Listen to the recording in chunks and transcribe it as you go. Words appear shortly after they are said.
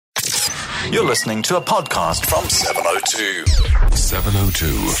You're listening to a podcast from 702.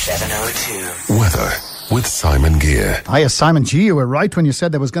 702 Weather with Simon Gear. Hiya, Simon G. You were right when you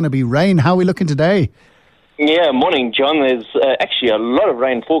said there was going to be rain. How are we looking today? Yeah, morning, John. There's actually a lot of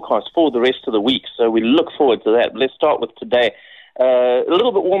rain forecast for the rest of the week, so we look forward to that. Let's start with today. A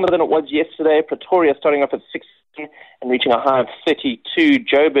little bit warmer than it was yesterday. Pretoria starting off at 16 and reaching a high of 32.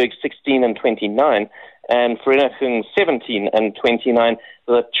 Joburg 16 and 29. And Vereeniging 17 and 29.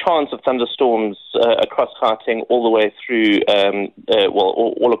 The chance of thunderstorms across Gauteng all the way through,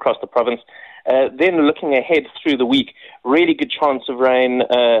 all across the province. Then looking ahead through the week, really good chance of rain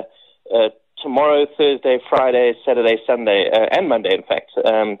tomorrow, Thursday, Friday, Saturday, Sunday, and Monday, in fact.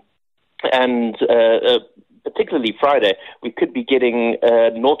 Particularly Friday, we could be getting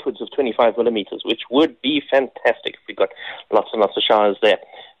northwards of 25 millimeters, which would be fantastic if we got lots and lots of showers there.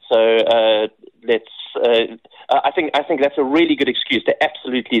 So I think that's a really good excuse to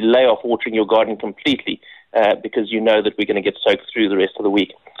absolutely lay off watering your garden completely, because you know that we're going to get soaked through the rest of the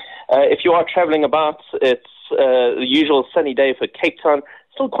week. If you are traveling about, it's the usual sunny day for Cape Town.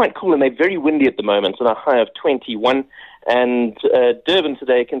 Still quite cool, and they're very windy at the moment, and a high of 21. And Durban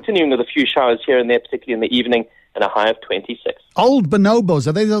today, continuing with a few showers here and there, particularly in the evening, and a high of 26. Old bonobos,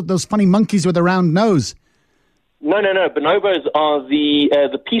 are they those funny monkeys with a round nose? No. Bonobos are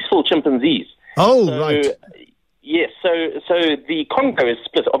the peaceful chimpanzees. Oh, so, right. Yes, so the Congo is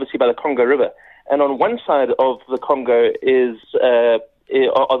split, obviously, by the Congo River. And on one side of the Congo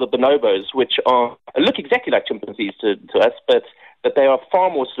are the bonobos, which look exactly like chimpanzees to us, but they are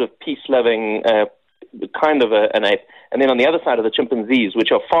far more sort of peace-loving, kind of an ape. And then on the other side of the chimpanzees,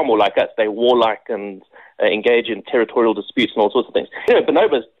 which are far more like us, they're warlike and engage in territorial disputes and all sorts of things.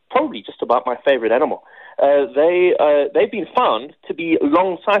 Bonobos probably just about my favorite animal. They've been found to be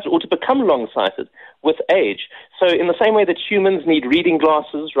long-sighted or to become long-sighted with age. So in the same way that humans need reading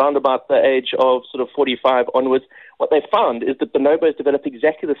glasses round about the age of sort of 45 onwards, what they found is that bonobos develop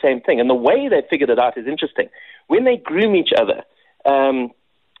exactly the same thing. And the way they figured it out is interesting. When they groom each other,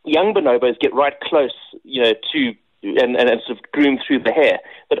 young bonobos get right close, to and sort of groom through the hair.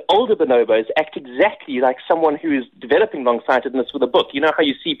 But older bonobos act exactly like someone who is developing long-sightedness with a book. You know how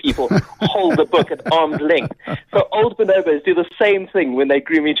you see people hold the book at arm's length? So old bonobos do the same thing when they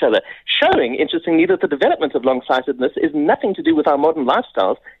groom each other, showing, interestingly, that the development of long-sightedness is nothing to do with our modern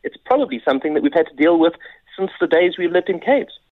lifestyles. It's probably something that we've had to deal with since the days we lived in caves.